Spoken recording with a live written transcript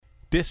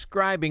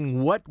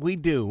Describing what we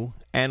do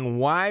and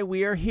why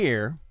we are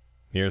here,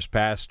 here's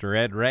Pastor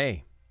Ed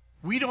Ray.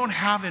 We don't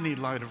have any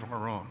light of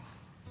our own.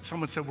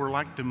 Someone said we're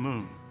like the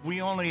moon.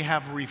 We only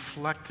have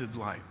reflected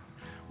light,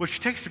 which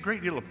takes a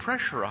great deal of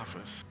pressure off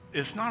us.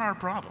 It's not our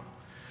problem.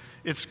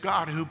 It's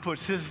God who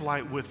puts His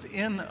light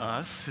within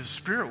us, His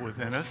Spirit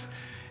within us,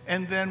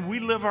 and then we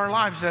live our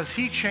lives as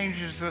He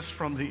changes us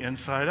from the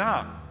inside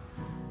out.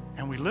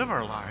 And we live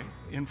our life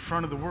in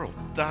front of the world.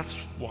 That's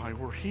why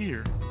we're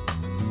here.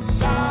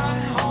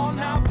 Zion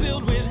now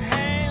built with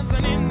hands,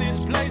 and in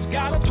this place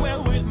gotta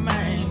dwell with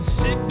man.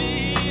 Sick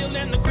be healed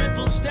and the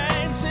crippled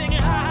stand,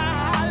 singing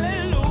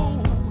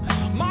hallelujah.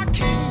 My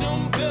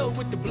kingdom built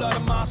with the blood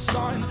of my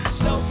son,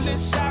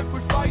 selfless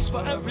sacrifice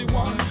for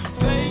everyone.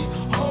 Faith,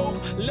 hope,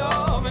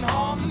 love, and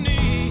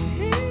harmony.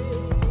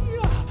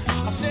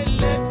 I said,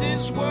 let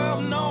this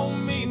world know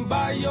me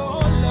by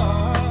your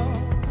love.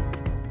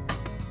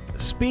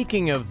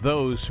 Speaking of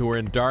those who are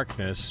in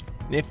darkness,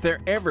 if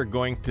they're ever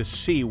going to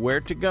see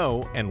where to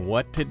go and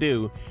what to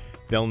do,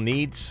 they'll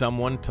need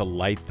someone to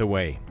light the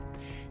way.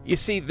 You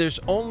see, there's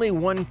only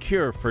one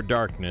cure for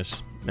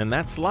darkness, and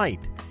that's light.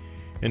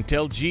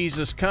 Until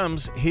Jesus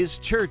comes, His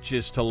church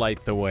is to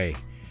light the way.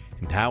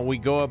 And how we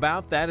go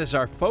about that is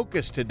our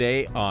focus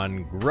today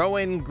on Grow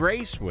in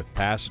Grace with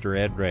Pastor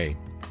Ed Ray.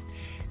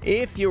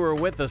 If you were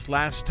with us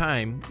last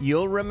time,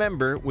 you'll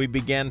remember we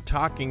began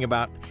talking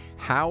about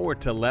how we're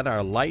to let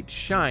our light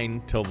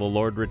shine till the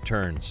Lord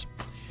returns.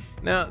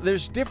 Now,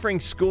 there's differing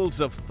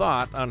schools of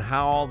thought on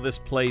how all this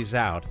plays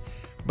out,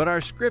 but our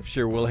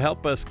scripture will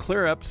help us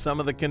clear up some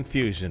of the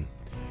confusion.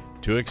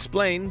 To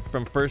explain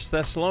from 1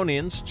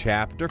 Thessalonians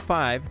chapter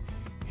 5,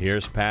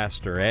 here's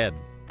Pastor Ed.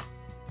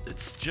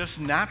 It's just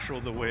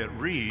natural the way it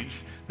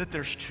reads that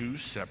there's two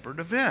separate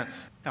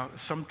events. Now,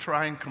 some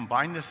try and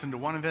combine this into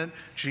one event.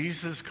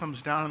 Jesus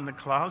comes down in the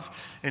clouds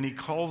and He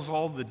calls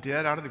all the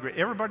dead out of the grave.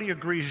 Everybody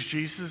agrees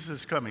Jesus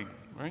is coming,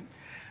 right?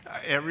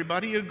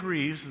 Everybody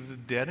agrees that the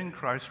dead in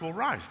Christ will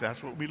rise.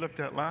 That's what we looked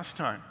at last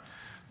time.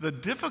 The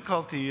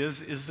difficulty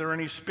is there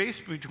any space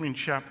between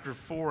chapter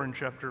 4 and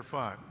chapter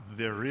 5?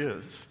 There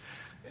is.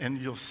 And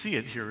you'll see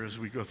it here as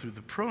we go through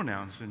the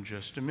pronouns in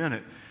just a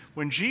minute.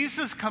 When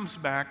Jesus comes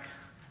back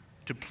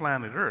to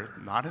planet Earth,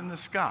 not in the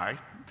sky,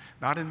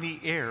 not in the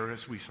air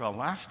as we saw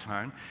last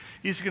time,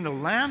 He's going to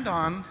land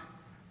on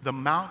the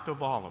Mount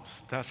of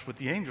Olives. That's what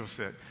the angel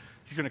said.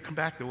 He's going to come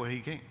back the way He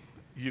came.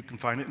 You can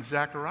find it in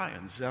Zechariah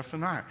and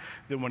Zephaniah.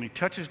 Then when He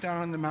touches down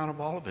on the Mount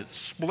of Olives, it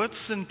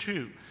splits in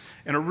two.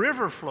 And a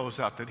river flows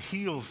out that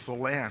heals the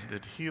land,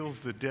 it heals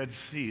the Dead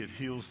Sea, it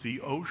heals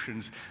the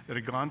oceans that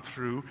have gone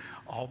through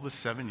all the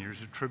 7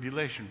 years of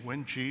tribulation.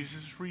 When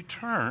Jesus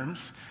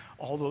returns,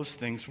 all those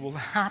things will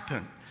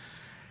happen.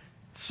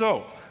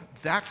 So,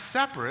 that's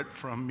separate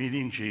from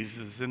meeting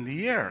Jesus in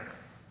the air.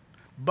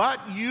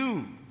 But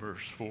you,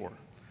 verse 4,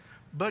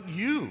 but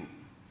you,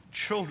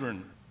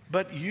 children,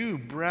 but you,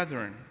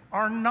 brethren,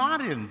 are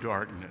not in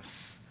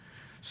darkness,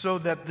 so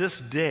that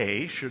this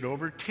day should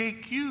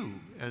overtake you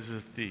as a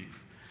thief.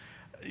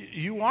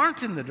 You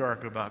aren't in the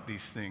dark about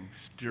these things,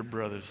 dear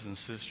brothers and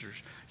sisters.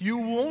 You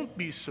won't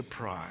be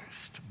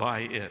surprised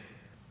by it.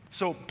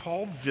 So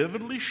Paul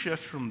vividly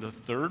shifts from the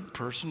third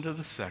person to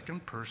the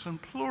second person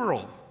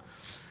plural.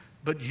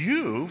 But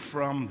you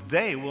from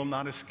they will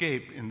not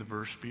escape in the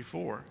verse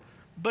before.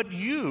 But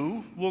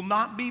you will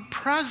not be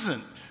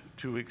present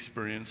to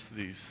experience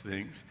these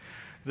things.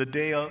 The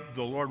day of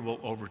the Lord will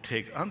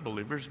overtake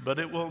unbelievers, but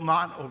it will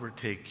not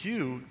overtake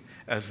you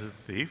as a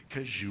thief,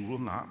 because you will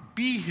not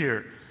be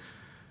here.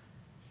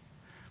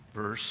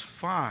 Verse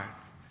 5,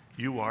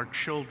 you are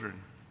children.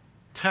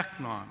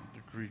 Teknon,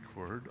 the Greek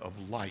word of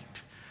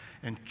light,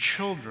 and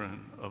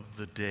children of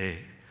the day.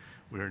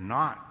 We are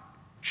not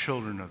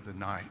children of the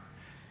night,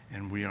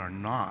 and we are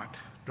not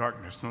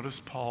darkness. Notice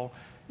Paul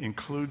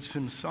includes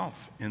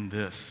himself in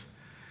this.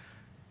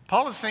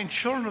 Paul is saying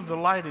children of the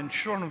light and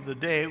children of the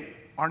day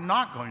are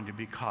not going to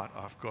be caught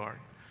off guard.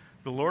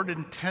 The Lord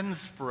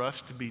intends for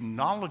us to be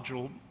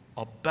knowledgeable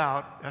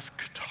about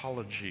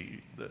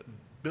eschatology, the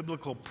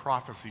biblical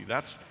prophecy.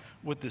 That's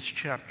what this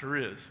chapter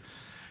is.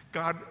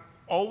 God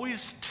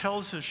always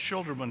tells His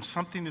children when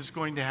something is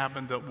going to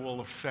happen that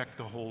will affect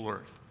the whole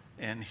earth.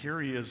 And here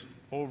He is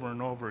over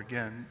and over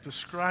again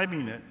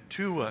describing it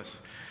to us.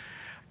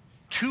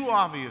 Two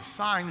obvious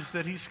signs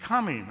that He's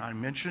coming. I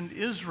mentioned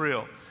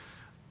Israel.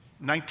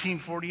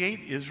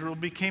 1948, Israel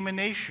became a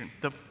nation.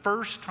 The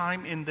first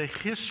time in the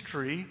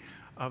history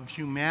of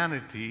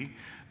humanity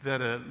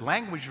that a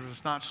language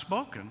was not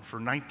spoken for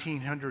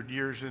 1,900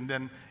 years and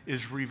then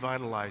is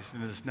revitalized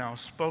and is now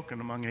spoken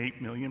among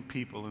 8 million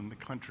people in the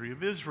country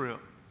of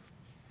Israel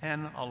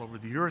and all over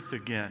the earth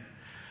again.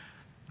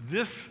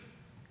 This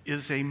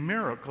is a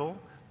miracle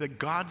that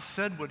God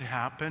said would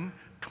happen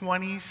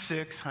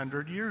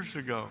 2,600 years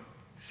ago.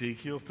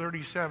 Ezekiel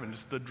 37,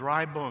 it's the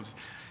dry bones.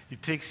 He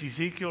takes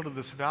Ezekiel to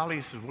this valley.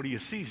 He says, what do you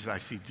see? He says, I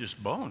see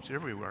just bones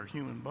everywhere,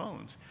 human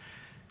bones.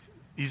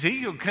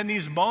 Ezekiel, can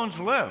these bones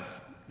live?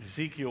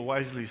 Ezekiel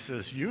wisely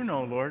says, you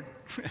know, Lord.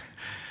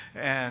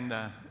 And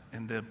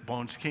and the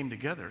bones came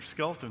together,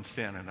 skeleton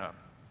standing up.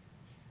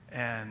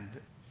 And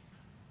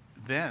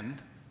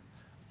then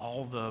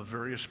all the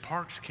various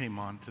parts came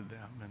onto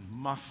them, and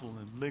muscle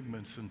and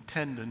ligaments and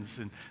tendons,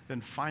 and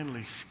then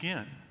finally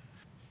skin.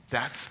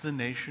 That's the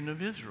nation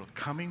of Israel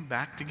coming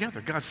back together.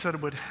 God said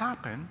it would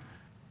happen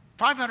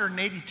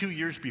 582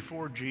 years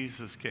before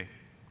Jesus came.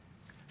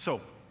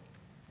 So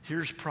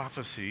here's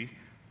prophecy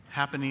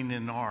happening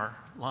in our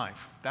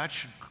life. That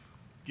should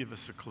give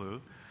us a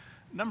clue.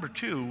 Number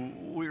two,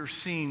 we're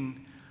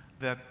seeing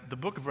that the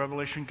book of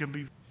Revelation can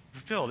be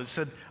fulfilled. It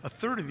said a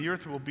third of the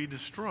earth will be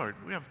destroyed.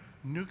 We have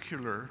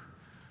nuclear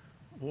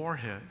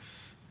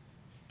warheads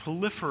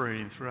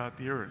proliferating throughout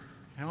the earth.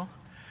 You know,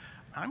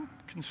 I'm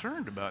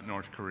concerned about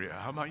North Korea.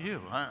 How about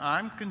you?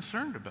 I'm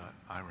concerned about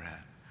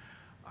Iran.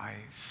 I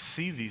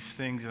see these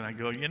things and I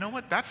go, you know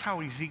what? That's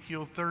how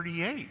Ezekiel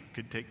 38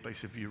 could take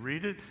place. If you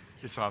read it,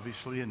 it's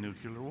obviously a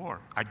nuclear war.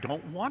 I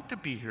don't want to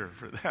be here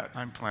for that.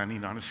 I'm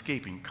planning on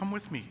escaping. Come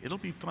with me. It'll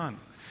be fun.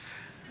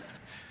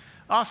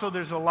 Also,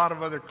 there's a lot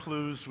of other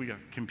clues. We got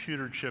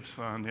computer chips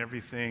on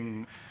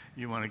everything.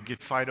 You want to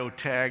get Fido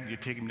tagged, you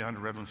take him down to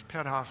Redlands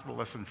Pet Hospital,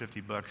 less than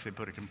 $50. They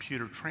put a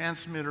computer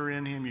transmitter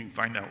in him. You can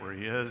find out where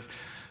he is.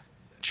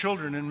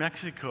 Children in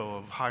Mexico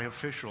of high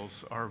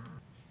officials are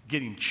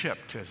getting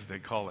chipped, as they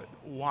call it.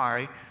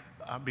 Why?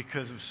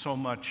 Because of so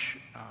much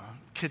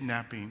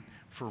kidnapping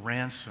for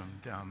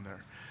ransom down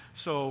there.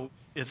 So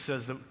it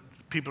says that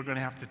people are going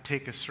to have to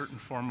take a certain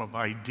form of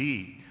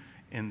ID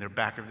in their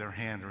back of their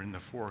hand or in the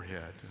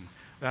forehead, and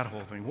that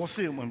whole thing. We'll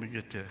see it when we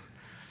get to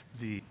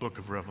the book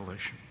of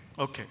Revelation.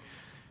 Okay.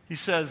 He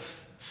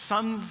says,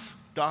 sons,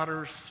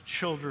 daughters,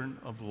 children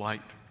of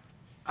light.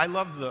 I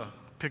love the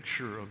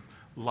picture of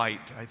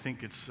light. I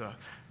think it's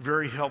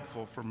very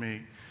helpful for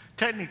me.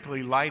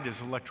 Technically, light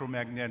is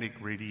electromagnetic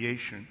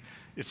radiation.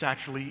 It's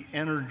actually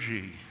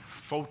energy,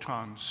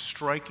 photons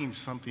striking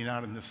something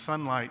out in the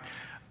sunlight.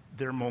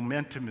 Their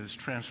momentum is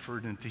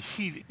transferred into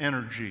heat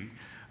energy.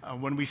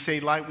 When we say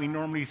light, we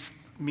normally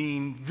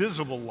mean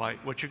visible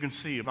light, what you can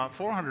see, about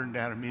 400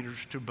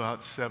 nanometers to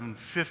about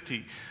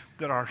 750,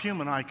 that our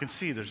human eye can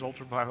see. There's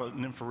ultraviolet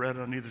and infrared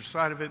on either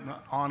side of it and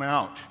on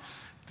out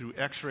through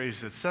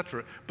x-rays,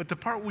 etc. But the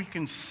part we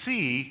can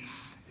see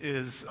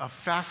is a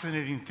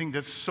fascinating thing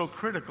that's so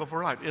critical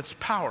for life. It's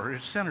power,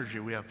 it's energy.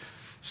 We have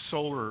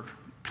solar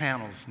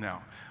panels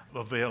now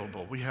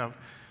available. We have,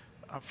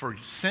 for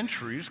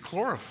centuries,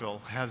 chlorophyll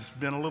has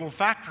been a little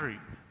factory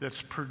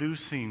that's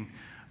producing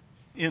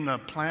in a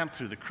plant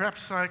through the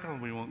Krebs cycle.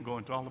 We won't go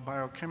into all the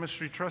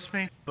biochemistry, trust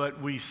me,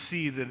 but we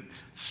see that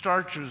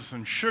starches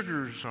and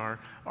sugars are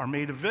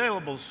made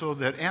available so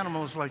that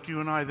animals like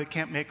you and I that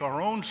can't make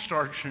our own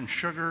starch and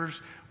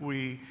sugars,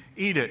 we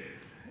eat it,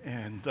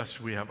 and thus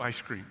we have ice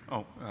cream.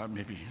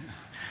 Maybe.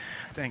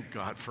 Thank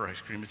God for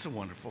ice cream. It's a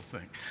wonderful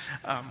thing.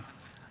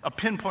 A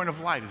pinpoint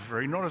of light is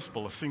very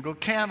noticeable. A single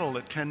candle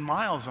at 10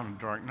 miles on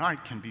a dark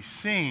night can be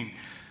seen.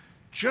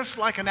 Just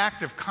like an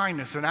act of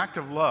kindness, an act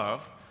of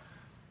love,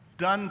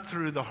 done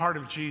through the heart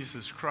of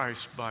Jesus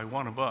Christ by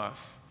one of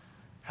us,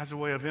 has a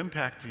way of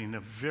impacting a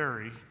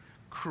very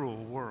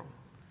cruel world.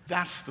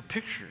 That's the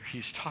picture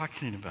he's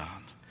talking about,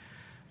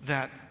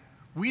 that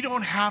we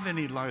don't have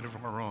any light of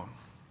our own.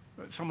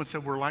 Someone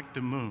said we're like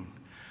the moon.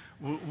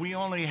 We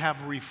only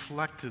have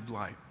reflected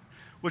light,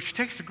 which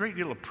takes a great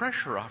deal of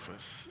pressure off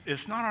us.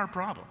 It's not our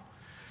problem.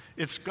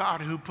 It's God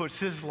who puts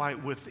his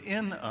light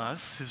within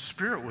us, his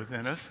spirit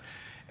within us,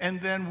 and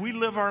then we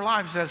live our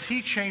lives as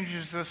he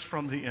changes us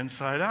from the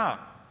inside out.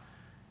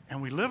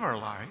 And we live our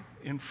life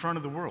in front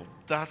of the world.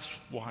 That's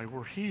why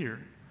we're here.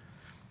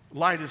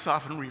 Light is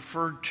often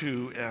referred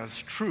to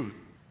as truth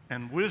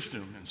and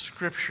wisdom in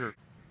Scripture.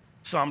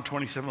 Psalm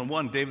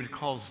 27:1, David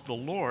calls the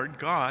Lord,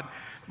 God,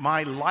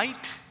 my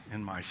light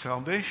and my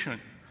salvation.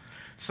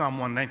 Psalm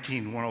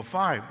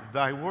 119:105,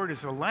 thy word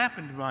is a lamp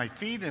unto my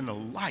feet and a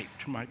light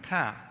to my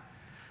path.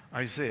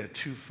 Isaiah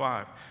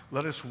 2:5,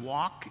 let us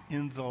walk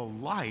in the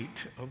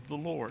light of the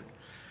Lord.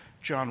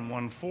 John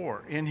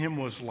 1:4, in him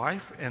was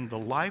life, and the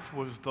life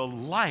was the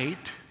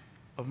light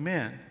of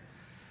men.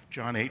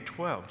 John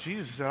 8:12,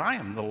 Jesus said, I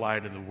am the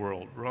light of the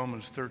world.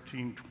 Romans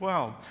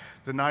 13:12,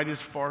 the night is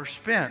far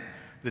spent,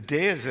 the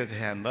day is at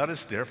hand. Let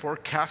us therefore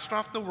cast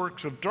off the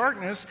works of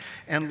darkness,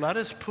 and let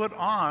us put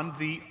on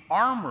the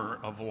armor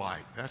of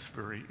light. That's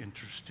very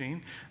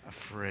interesting, a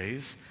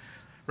phrase.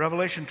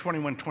 Revelation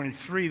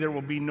 21:23, there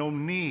will be no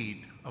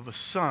need of a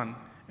sun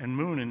and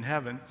moon in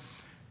heaven,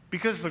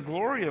 because the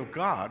glory of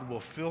God will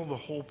fill the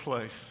whole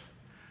place.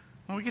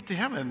 When we get to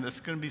heaven,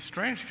 that's going to be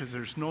strange because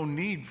there's no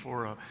need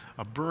for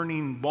a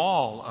burning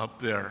ball up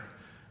there.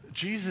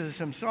 Jesus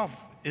himself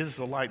is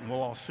the light, and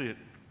we'll all see it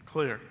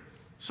clear.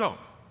 So,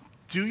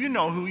 do you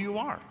know who you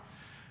are?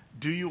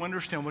 Do you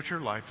understand what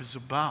your life is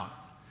about?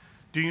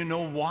 Do you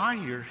know why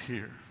you're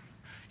here?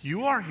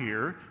 You are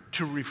here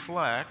to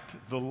reflect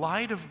the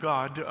light of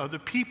God to other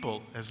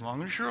people as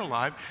long as you're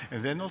alive,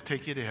 and then they'll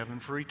take you to heaven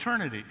for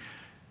eternity.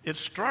 It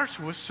starts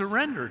with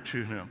surrender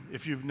to him.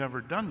 If you've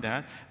never done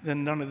that,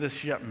 then none of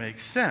this yet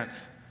makes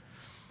sense.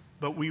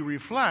 But we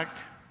reflect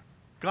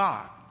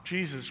God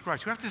Jesus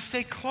Christ. You have to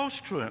stay close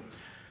to him.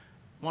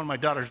 One of my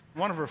daughters,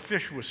 one of her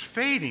fish was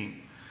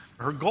fading,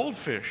 her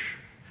goldfish.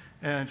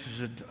 And she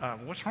said,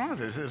 what's wrong with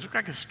this? It looks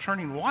like it's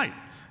turning white.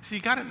 I said,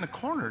 you got it in the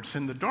corner. It's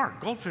in the dark.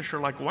 Goldfish are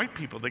like white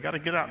people. They got to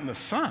get out in the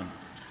sun.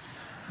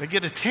 They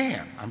get a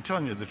tan. I'm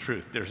telling you the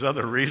truth. There's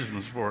other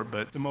reasons for it,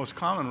 but the most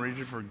common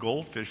reason for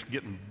goldfish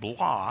getting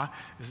blah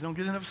is they don't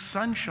get enough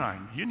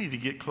sunshine. You need to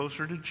get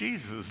closer to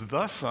Jesus,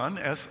 the Son,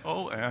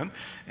 S-O-N,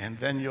 and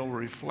then you'll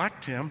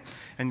reflect him,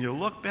 and you'll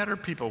look better.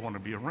 People want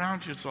to be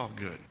around you. It's all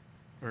good.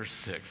 Verse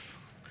 6.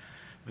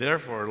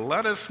 Therefore,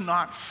 let us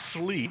not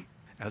sleep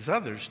as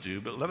others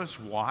do, but let us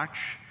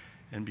watch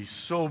and be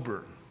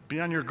sober. Be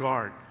on your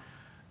guard.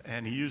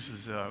 And he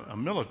uses a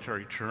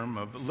military term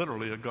of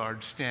literally a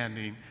guard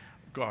standing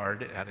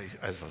guard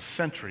as a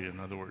sentry, in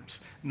other words.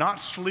 Not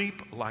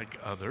sleep like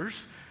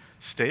others.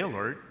 Stay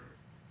alert.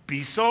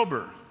 Be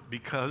sober,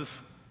 because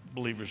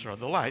believers are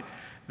the light.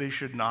 They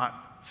should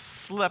not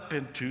slip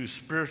into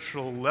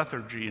spiritual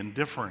lethargy,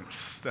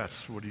 indifference.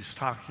 That's what he's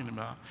talking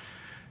about.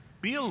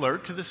 Be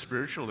alert to the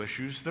spiritual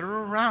issues that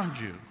are around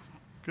you.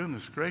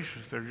 Goodness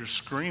gracious, they're just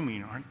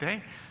screaming, aren't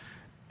they?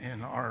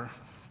 In our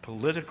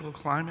political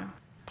climate,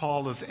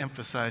 Paul is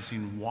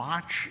emphasizing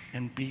watch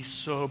and be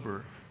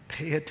sober.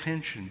 Pay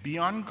attention. Be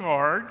on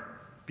guard.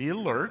 Be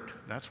alert.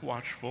 That's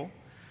watchful.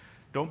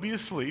 Don't be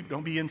asleep.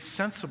 Don't be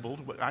insensible.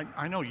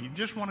 I know you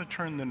just want to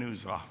turn the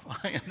news off.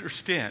 I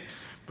understand.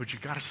 But you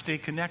got to stay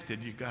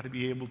connected. You got to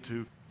be able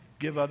to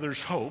give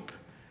others hope.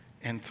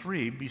 And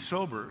 3, be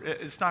sober.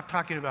 It's not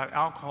talking about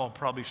alcohol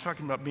probably. It's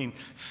talking about being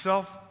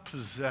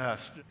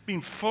self-possessed,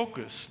 being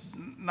focused,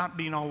 not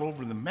being all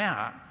over the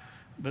map,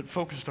 but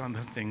focused on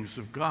the things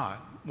of God,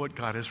 what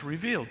God has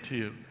revealed to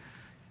you.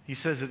 He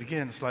says it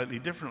again slightly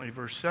differently,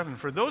 verse 7.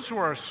 For those who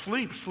are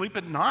asleep, sleep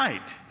at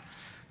night.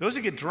 Those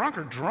who get drunk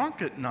are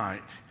drunk at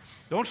night.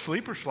 Don't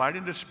sleep or slide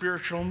into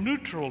spiritual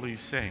neutral, he's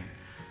saying.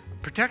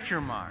 Protect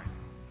your mind.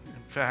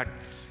 In fact,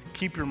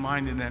 keep your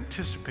mind in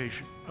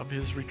anticipation of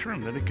his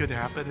return, that it could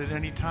happen at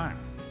any time.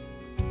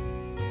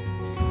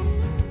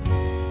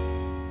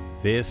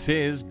 This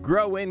is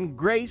Grow in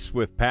Grace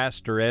with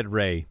Pastor Ed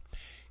Ray.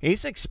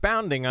 He's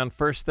expounding on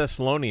 1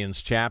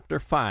 Thessalonians chapter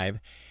 5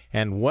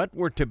 and what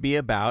we're to be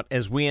about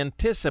as we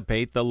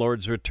anticipate the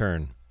Lord's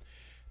return.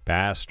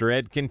 Pastor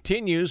Ed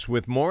continues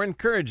with more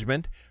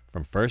encouragement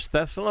from 1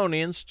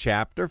 Thessalonians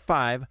chapter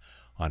 5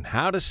 on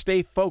how to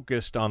stay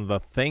focused on the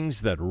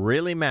things that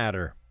really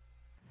matter.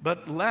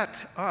 But let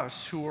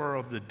us who are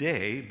of the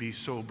day be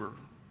sober,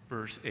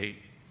 verse 8,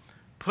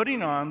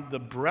 putting on the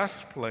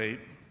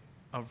breastplate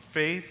of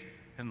faith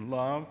and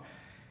love,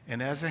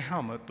 and as a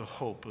helmet, the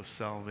hope of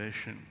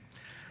salvation.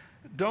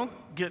 Don't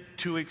get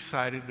too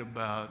excited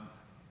about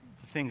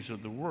the things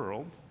of the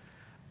world.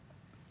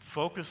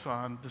 Focus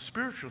on the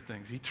spiritual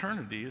things.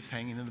 Eternity is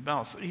hanging in the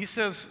balance. He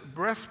says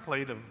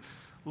breastplate of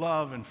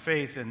love and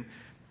faith, and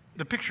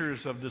the picture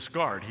is of this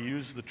guard. He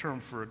used the term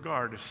for a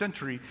guard, a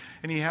sentry,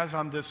 and he has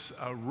on this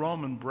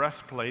Roman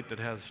breastplate that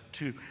has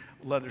 2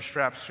 leather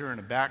straps here and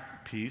a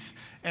back piece,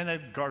 and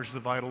it guards the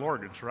vital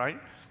organs, right?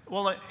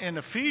 Well, in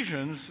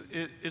Ephesians,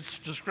 it's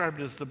described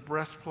as the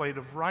breastplate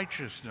of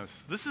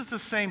righteousness. This is the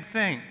same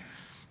thing,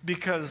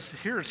 because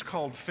here it's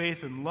called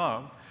faith and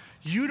love.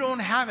 You don't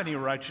have any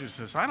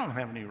righteousness. I don't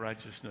have any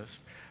righteousness.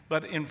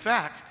 But in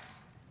fact,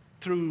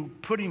 through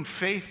putting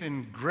faith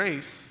in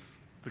grace,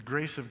 the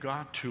grace of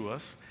God to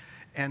us,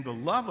 and the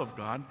love of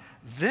God,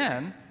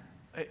 then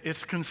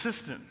it's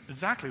consistent.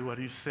 Exactly what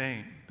he's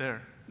saying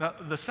there. Now,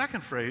 the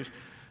second phrase,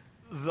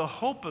 the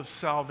hope of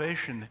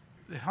salvation.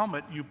 The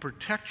helmet, you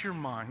protect your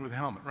mind with a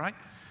helmet, right?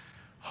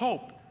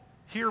 Hope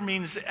here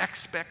means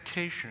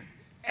expectation,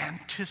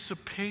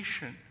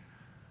 anticipation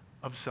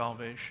of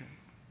salvation.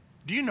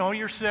 Do you know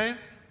you're saved?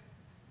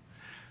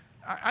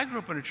 I grew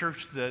up in a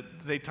church that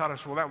they taught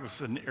us, well, that was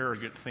an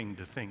arrogant thing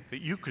to think,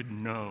 that you could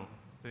know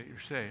that you're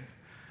saved.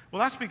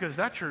 Well, that's because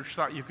that church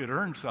thought you could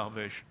earn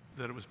salvation,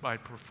 that it was by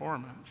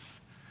performance.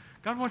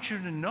 God wants you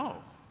to know.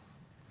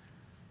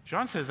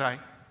 John says, I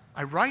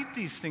write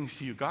these things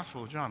to you,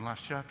 Gospel of John,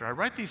 last chapter. I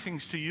write these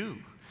things to you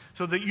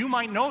so that you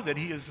might know that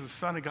he is the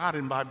Son of God,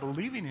 and by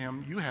believing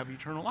him, you have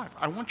eternal life.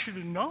 I want you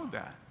to know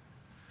that.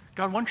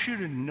 God wants you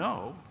to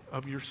know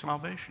of your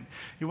salvation.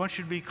 He wants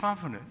you to be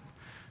confident.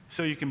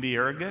 So you can be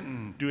arrogant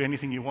and do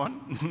anything you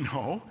want?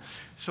 No.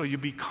 So you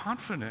be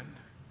confident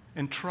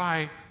and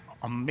try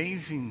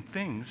amazing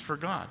things for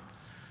God.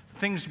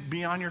 Things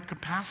beyond your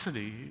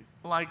capacity.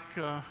 Like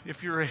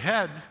if you're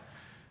ahead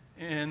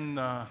in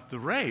the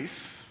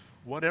race,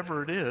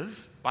 whatever it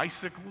is,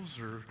 bicycles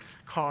or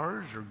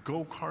cars or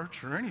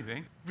go-karts or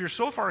anything, if you're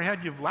so far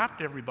ahead you've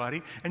lapped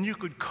everybody and you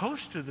could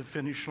coast to the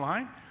finish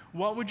line,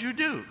 what would you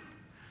do?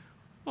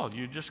 Well,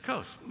 you'd just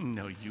coast.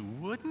 No, you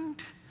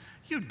wouldn't.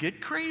 You'd get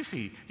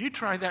crazy. You'd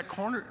try that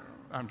corner.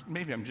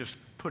 Maybe I'm just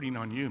putting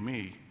on you,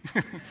 me.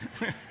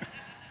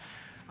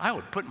 I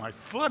would put my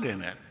foot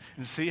in it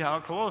and see how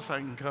close I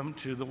can come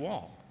to the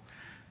wall.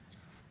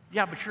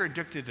 Yeah, but you're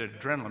addicted to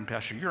adrenaline,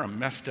 Pastor. You're a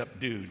messed up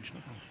dude.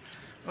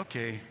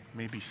 Okay,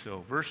 maybe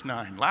so. Verse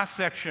 9, last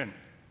section.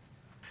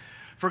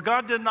 For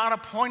God did not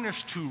appoint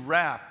us to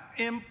wrath.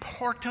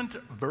 Important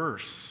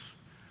verse.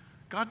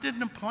 God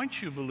didn't appoint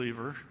you,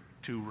 believer,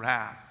 to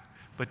wrath,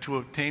 but to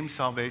obtain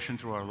salvation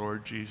through our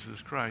Lord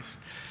Jesus Christ.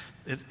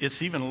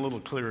 It's even a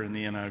little clearer in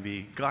the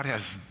NIV. God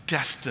has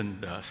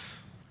destined us.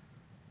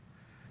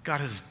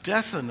 God has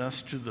destined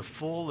us to the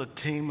full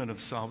attainment of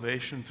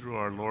salvation through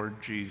our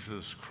Lord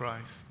Jesus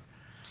Christ.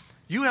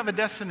 You have a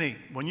destiny.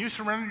 When you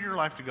surrender your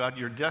life to God,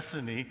 your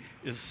destiny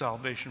is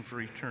salvation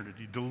for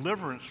eternity,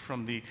 deliverance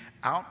from the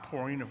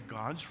outpouring of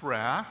God's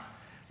wrath.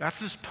 That's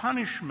his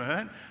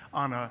punishment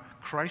on a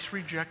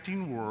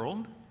Christ-rejecting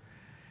world.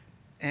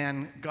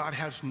 And God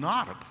has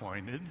not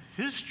appointed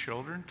his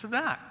children to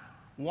that.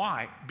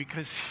 Why?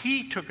 Because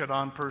he took it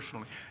on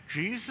personally.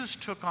 Jesus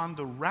took on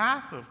the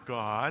wrath of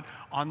God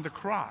on the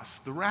cross,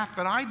 the wrath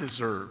that I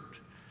deserved.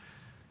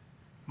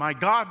 My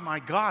God,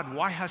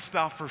 why hast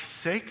thou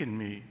forsaken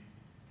me?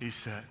 He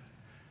said,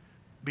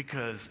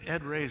 because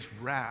Ed Ray's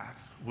wrath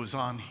was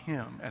on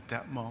him at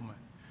that moment,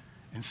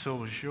 and so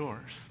was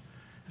yours.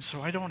 And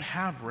so I don't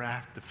have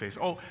wrath to face.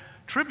 Oh,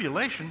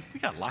 tribulation,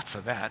 we got lots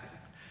of that.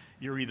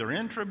 You're either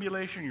in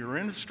tribulation, you're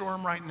in a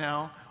storm right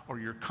now, or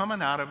you're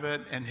coming out of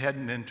it and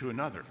heading into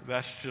another.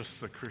 That's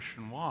just the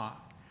Christian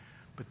walk.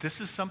 But this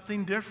is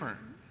something different.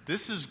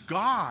 This is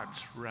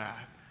God's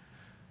wrath.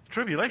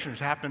 Tribulations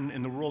happen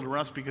in the world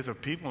around us because of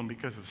people and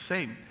because of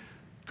Satan.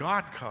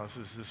 God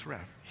causes this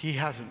wrath. He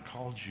hasn't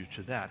called you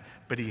to that,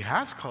 but he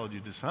has called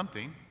you to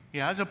something. He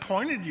has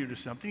appointed you to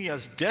something. He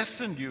has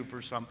destined you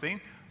for something,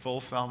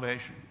 full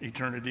salvation,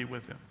 eternity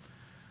with him.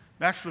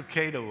 Max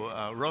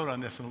Lucado wrote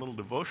on this in a little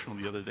devotional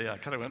the other day. I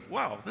kind of went,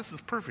 wow, this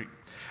is perfect.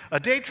 A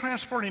day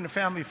transporting a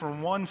family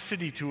from one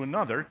city to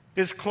another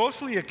is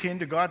closely akin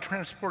to God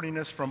transporting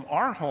us from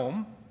our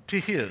home to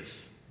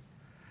his.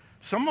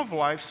 Some of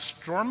life's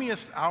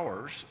stormiest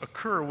hours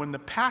occur when the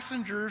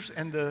passengers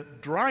and the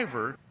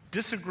driver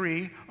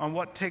disagree on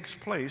what takes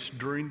place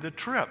during the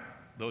trip.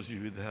 Those of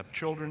you that have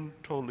children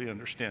totally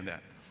understand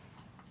that.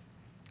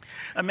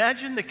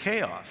 Imagine the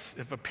chaos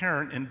if a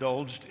parent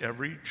indulged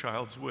every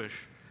child's wish.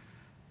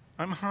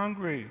 I'm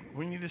hungry.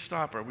 We need to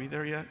stop. Are we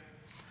there yet?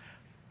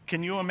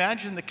 Can you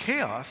imagine the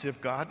chaos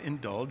if God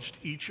indulged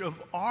each of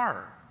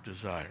our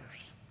desires?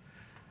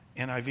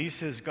 NIV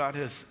says God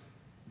has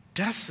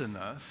destined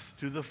us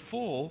to the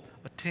full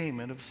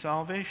attainment of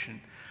salvation.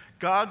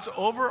 God's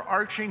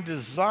overarching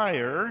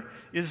desire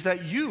is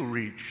that you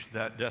reach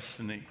that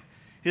destiny.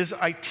 His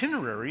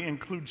itinerary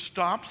includes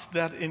stops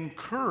that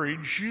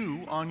encourage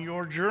you on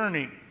your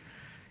journey.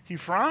 He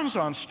frowns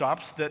on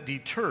stops that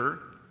deter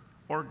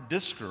or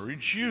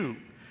discourage you.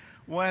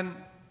 When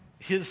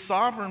his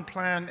sovereign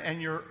plan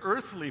and your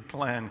earthly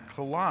plan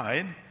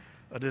collide,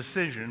 a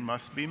decision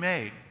must be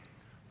made.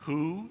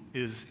 Who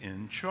is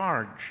in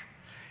charge?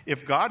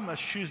 If God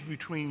must choose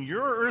between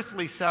your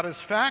earthly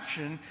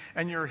satisfaction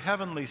and your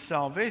heavenly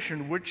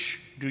salvation, which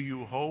do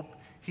you hope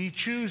he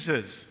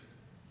chooses?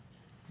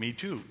 Me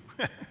too.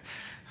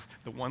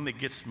 The one that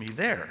gets me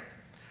there.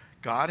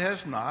 God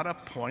has not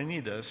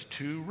appointed us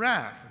to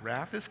wrath.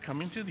 Wrath is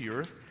coming to the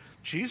earth.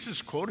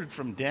 Jesus quoted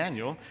from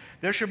Daniel,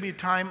 there shall be a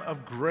time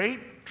of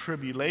great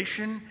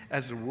tribulation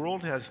as the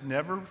world has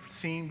never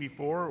seen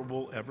before or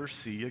will ever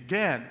see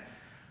again.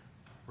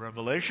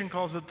 Revelation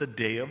calls it the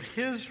day of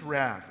his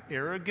wrath.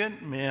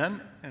 Arrogant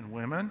men and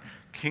women,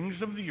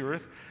 kings of the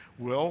earth,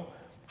 will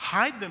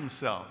hide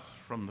themselves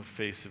from the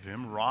face of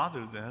him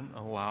rather than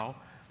allow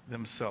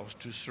themselves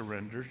to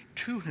surrender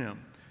to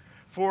him.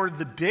 For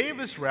the day of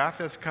his wrath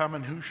has come,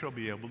 and who shall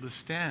be able to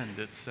stand,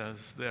 it says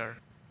there.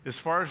 As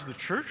far as the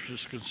church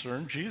is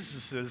concerned,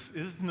 Jesus says,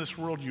 in this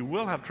world you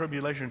will have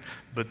tribulation,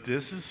 but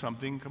this is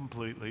something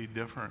completely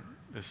different.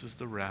 This is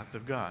the wrath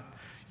of God.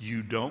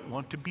 You don't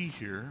want to be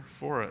here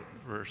for it.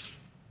 Verse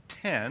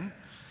 10,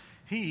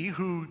 he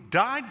who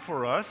died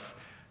for us,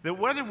 that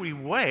whether we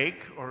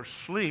wake or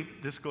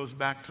sleep, this goes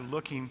back to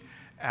looking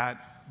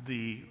at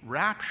the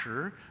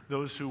rapture,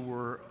 those who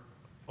were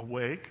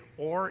awake,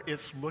 or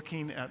it's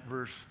looking at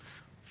verse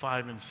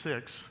 5 and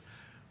 6,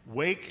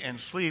 wake and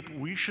sleep,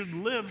 we should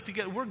live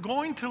together. We're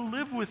going to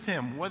live with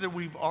him, whether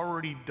we've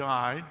already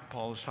died.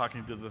 Paul is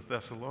talking to the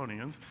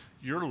Thessalonians,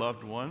 your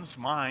loved ones,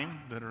 mine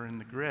that are in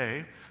the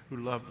grave, who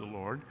love the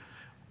Lord.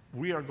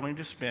 We are going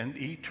to spend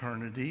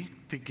eternity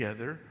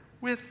together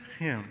with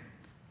him.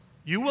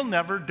 You will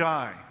never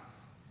die.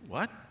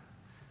 What?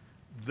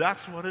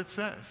 That's what it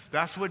says.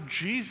 That's what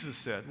Jesus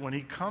said when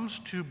he comes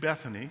to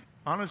Bethany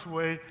on his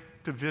way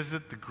to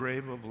visit the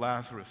grave of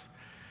Lazarus.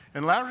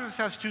 And Lazarus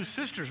has two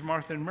sisters,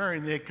 Martha and Mary,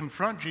 and they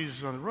confront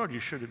Jesus on the road. You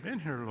should have been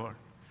here, Lord.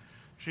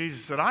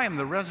 Jesus said, I am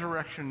the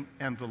resurrection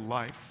and the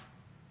life.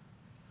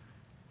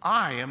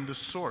 I am the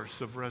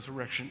source of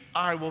resurrection.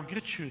 I will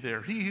get you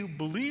there. He who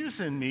believes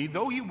in me,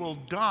 though he will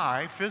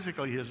die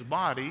physically, his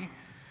body,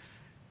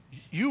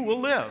 you will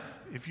live.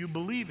 If you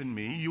believe in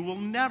me, you will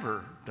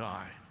never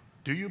die.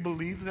 Do you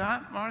believe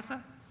that,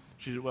 Martha?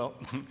 She said, well,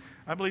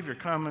 I believe you're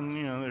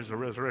coming. There's a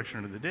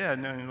resurrection of the dead.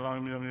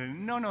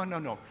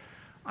 No.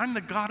 I'm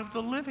the God of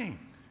the living.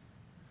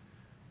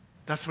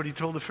 That's what he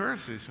told the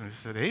Pharisees. And he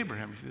said,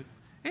 Abraham. He said,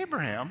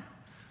 Abraham?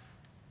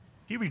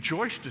 He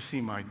rejoiced to see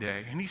my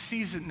day, and he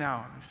sees it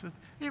now. He said,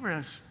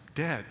 Abraham's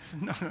dead.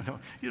 He said, no,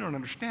 you don't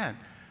understand.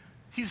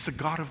 He's the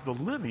God of the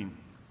living.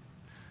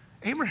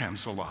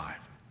 Abraham's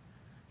alive.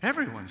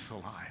 Everyone's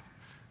alive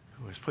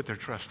who has put their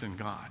trust in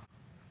God.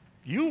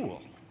 You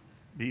will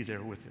be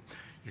there with him.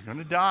 You're going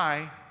to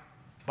die,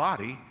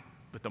 body,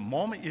 but the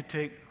moment you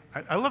take,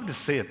 I love to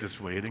say it this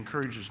way, it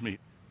encourages me.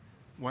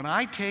 When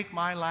I take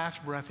my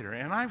last breath here,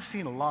 and I've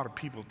seen a lot of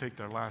people take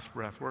their last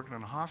breath, working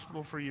in a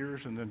hospital for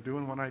years and then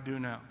doing what I do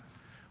now.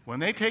 When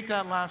they take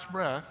that last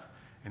breath,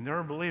 and they're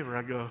a believer,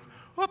 I go,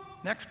 whoop,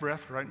 next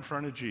breath right in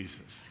front of Jesus.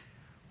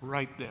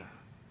 Right there.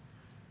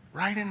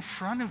 Right in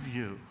front of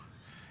you.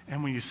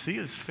 And when you see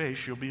his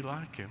face, you'll be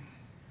like him.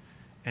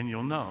 And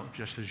you'll know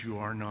just as you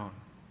are known.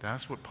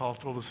 That's what Paul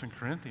told us in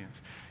Corinthians.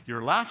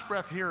 Your last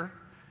breath here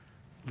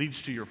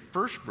leads to your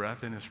first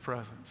breath in his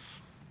presence.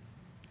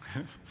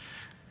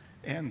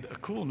 And a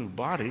cool new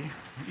body.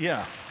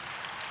 Yeah,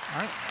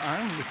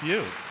 I'm with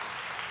you.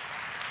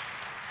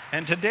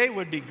 And today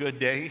would be a good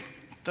day.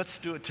 Let's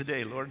do it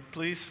today, Lord,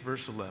 please.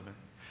 Verse 11.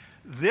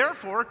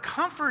 Therefore,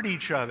 comfort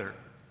each other.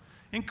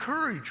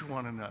 Encourage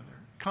one another.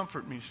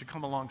 Comfort means to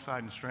come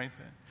alongside and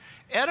strengthen.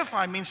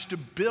 Edify means to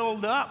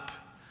build up.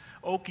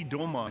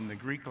 Okidoma in the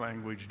Greek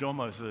language.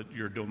 Doma is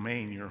your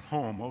domain, your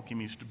home. Oki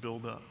means to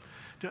build up.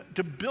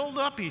 To build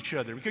up each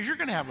other, because you're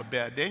going to have a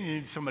bad day and you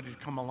need somebody to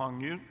come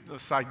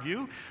alongside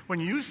you. When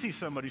you see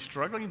somebody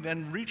struggling,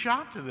 then reach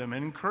out to them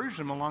and encourage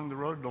them along the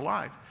road to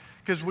life.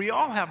 Because we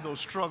all have those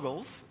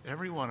struggles,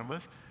 every one of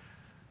us.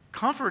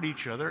 Comfort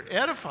each other,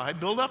 edify,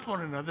 build up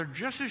one another,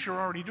 just as you're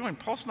already doing.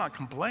 Paul's not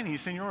complaining.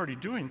 He's saying you're already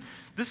doing.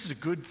 This is a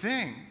good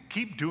thing.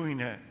 Keep doing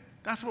it.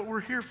 That's what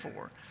we're here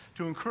for,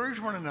 to encourage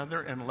one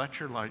another and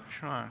let your light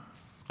shine.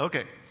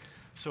 Okay,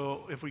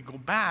 so if we go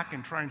back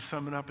and try and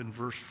sum it up in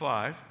verse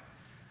 5,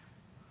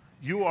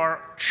 you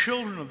are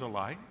children of the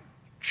light,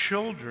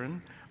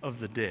 children of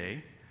the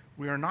day.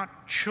 We are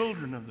not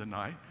children of the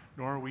night,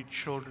 nor are we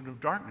children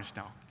of darkness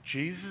now.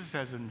 Jesus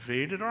has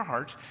invaded our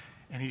hearts,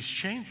 and he's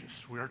changed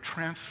us. We are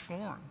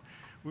transformed.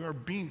 We are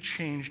being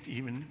changed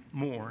even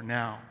more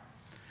now.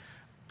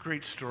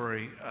 Great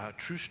story,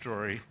 true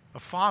story. A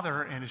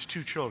father and his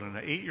two children,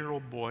 an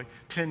 8-year-old boy,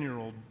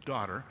 10-year-old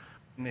daughter,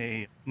 in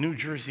a New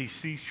Jersey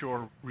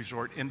seashore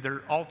resort, and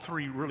they're all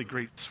three really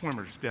great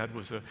swimmers. Dad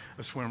was a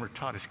swimmer,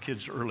 taught his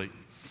kids early.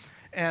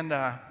 And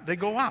they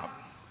go out.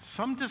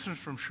 Some distance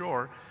from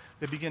shore,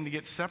 they begin to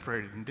get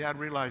separated, and Dad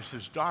realized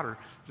his daughter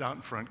is out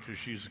in front because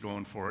she's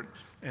going for it,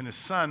 and his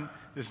son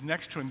is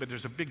next to him, but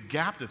there's a big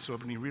gap that's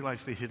open. He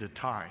realized they hit a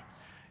tie,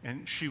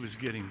 and she was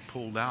getting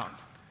pulled out.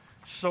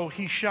 So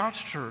he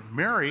shouts to her,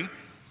 Mary,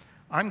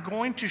 I'm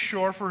going to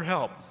shore for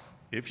help.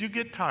 If you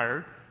get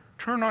tired,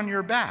 turn on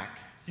your back.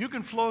 You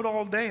can float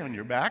all day on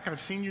your back.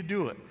 I've seen you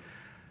do it.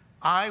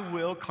 I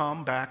will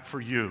come back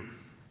for you.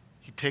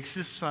 He takes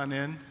his son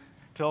in,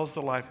 tells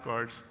the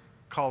lifeguards,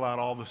 call out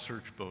all the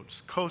search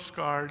boats, Coast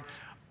Guard,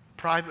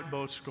 private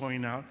boats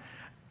going out,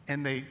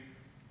 and they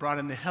brought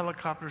in the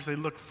helicopters. They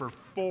looked for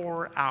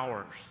 4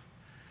 hours.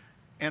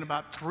 And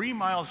about 3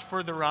 miles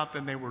further out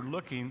than they were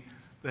looking,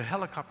 the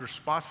helicopter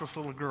spots this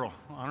little girl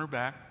on her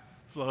back,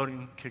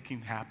 floating,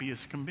 kicking, happy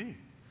as can be.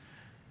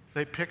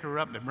 They pick her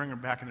up, they bring her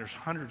back, and there's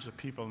hundreds of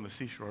people on the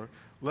seashore,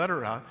 let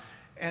her out,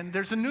 and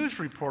there's a news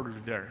reporter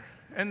there.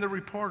 And the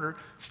reporter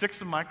sticks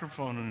the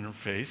microphone in her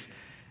face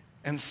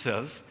and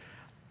says,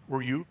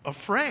 were you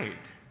afraid?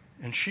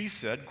 And she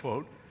said,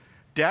 quote,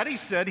 Daddy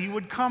said he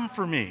would come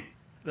for me,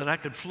 that I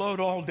could float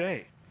all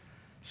day.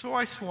 So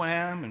I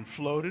swam and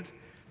floated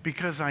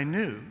because I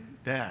knew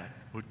Dad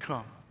would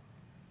come.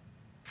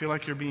 Feel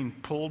like you're being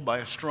pulled by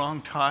a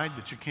strong tide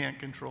that you can't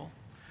control?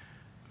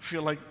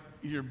 Feel like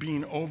you're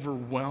being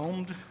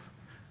overwhelmed,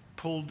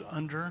 pulled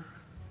under?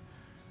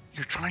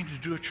 You're trying to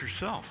do it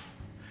yourself.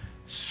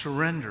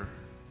 Surrender.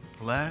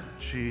 Let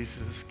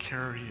Jesus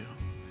carry you.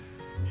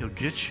 He'll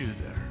get you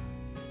there.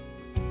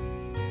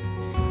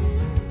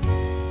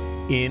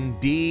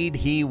 Indeed,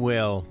 he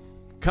will.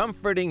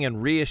 Comforting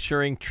and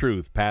reassuring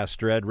truth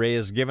Pastor Ed Ray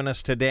has given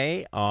us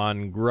today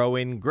on Grow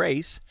in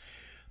Grace.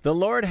 The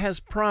Lord has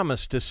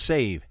promised to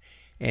save,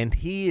 and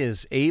he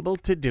is able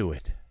to do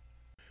it.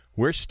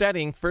 We're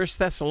studying 1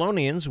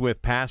 Thessalonians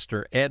with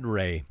Pastor Ed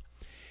Ray.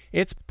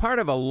 It's part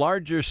of a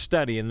larger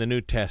study in the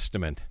New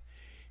Testament.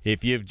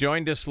 If you've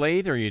joined us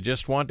late or you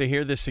just want to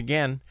hear this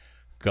again,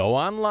 go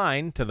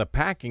online to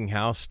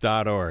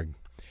thepackinghouse.org.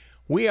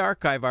 We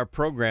archive our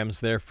programs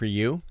there for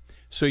you,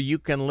 so you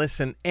can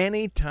listen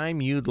anytime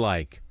you'd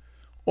like.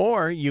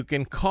 Or you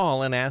can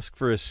call and ask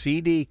for a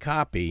CD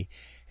copy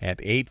at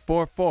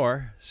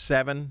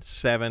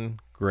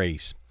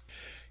 844-77-GRACE.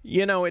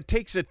 You know, it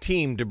takes a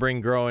team to bring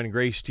Grow in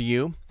Grace to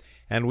you,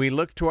 and we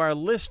look to our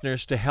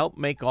listeners to help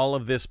make all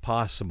of this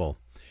possible.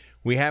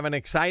 We have an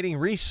exciting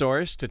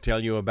resource to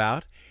tell you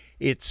about.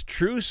 It's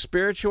True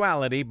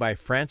Spirituality by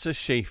Francis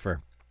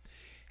Schaeffer.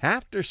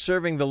 After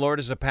serving the Lord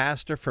as a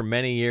pastor for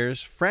many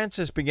years,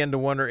 Francis began to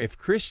wonder if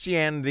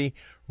Christianity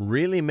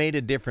really made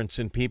a difference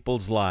in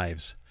people's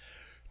lives.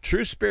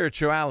 True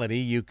spirituality,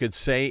 you could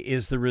say,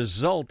 is the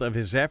result of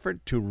his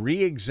effort to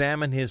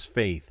re-examine his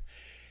faith.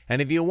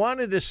 And if you want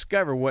to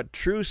discover what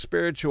true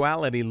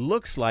spirituality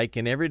looks like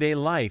in everyday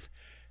life,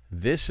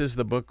 this is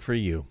the book for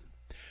you.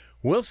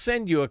 We'll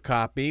send you a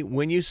copy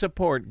when you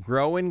support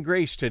Grow in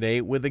Grace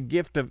today with a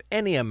gift of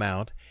any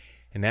amount.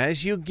 And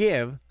as you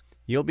give,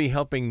 you'll be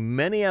helping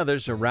many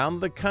others around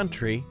the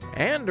country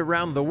and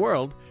around the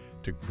world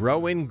to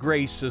grow in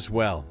grace as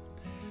well.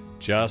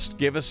 Just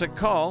give us a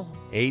call,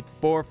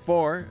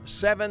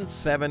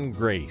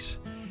 844-77-GRACE.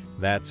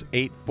 That's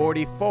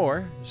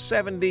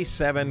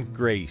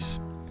 844-77-GRACE.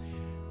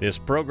 This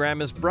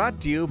program is brought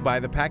to you by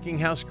the Packing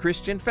House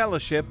Christian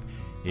Fellowship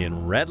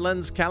in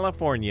Redlands,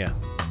 California.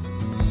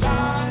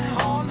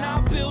 Zion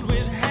now built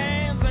with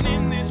hands, and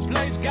in this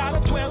place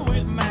gotta dwell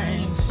with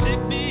man. Sick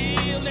be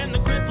healed and the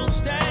crippled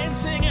stand,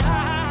 singing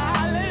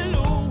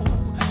hallelujah.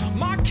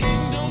 My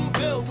kingdom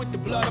built with the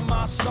blood of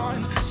my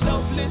son,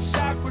 selfless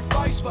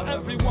sacrifice for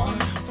everyone.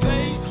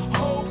 Faith,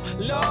 hope,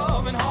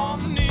 love, and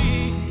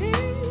harmony.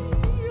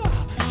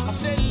 I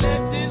said,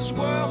 let this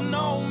world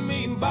know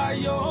me by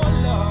your